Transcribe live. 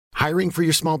Hiring for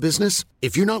your small business?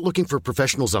 If you're not looking for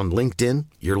professionals on LinkedIn,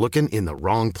 you're looking in the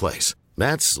wrong place.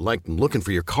 That's like looking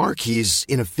for your car keys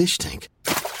in a fish tank.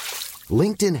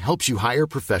 LinkedIn helps you hire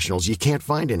professionals you can't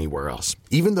find anywhere else,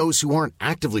 even those who aren't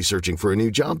actively searching for a new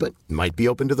job but might be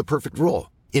open to the perfect role.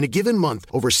 In a given month,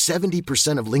 over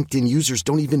 70% of LinkedIn users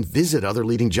don't even visit other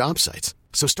leading job sites.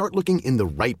 So start looking in the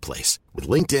right place. With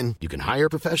LinkedIn, you can hire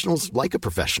professionals like a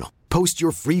professional. Post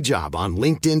your free job on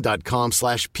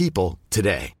linkedin.com/people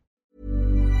today.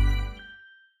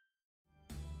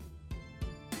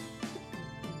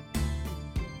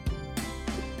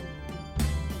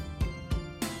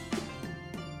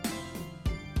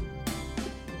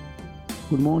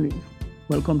 Good morning.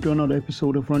 Welcome to another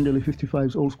episode of Rondelli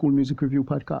 55's Old School Music Review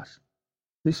Podcast.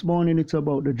 This morning it's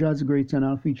about the jazz greats, and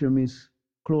I'll feature Miss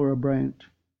Clora Bryant.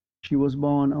 She was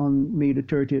born on May the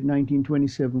 30th,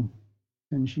 1927,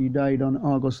 and she died on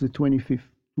August the 25th,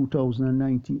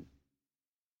 2019.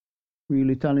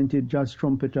 Really talented jazz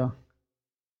trumpeter.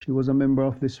 She was a member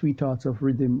of the Sweethearts of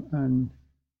Rhythm, and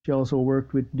she also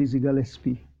worked with Dizzy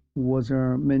Gillespie, who was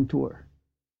her mentor.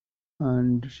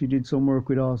 And she did some work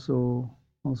with also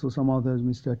some others,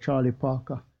 Mr. Charlie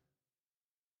Parker.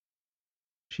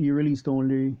 She released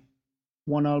only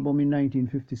one album in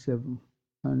 1957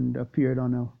 and appeared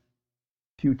on a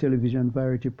few television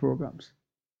variety programs.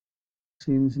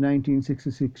 Since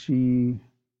 1966,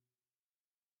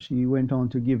 she went on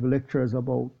to give lectures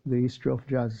about the history of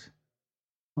jazz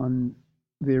on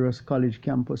various college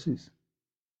campuses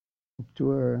up to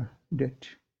her death.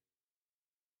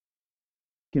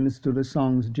 You can listen to the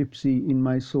songs Gypsy in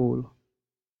My Soul,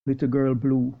 Little Girl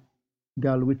Blue,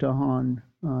 Gal with a Horn,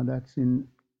 that's in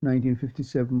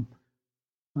 1957,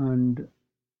 and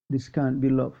This Can't Be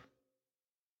Love.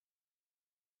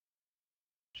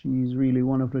 She's really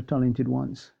one of the talented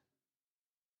ones.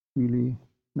 Really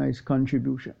nice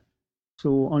contribution.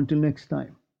 So until next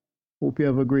time, hope you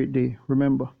have a great day.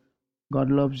 Remember,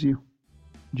 God loves you.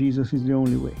 Jesus is the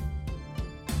only way.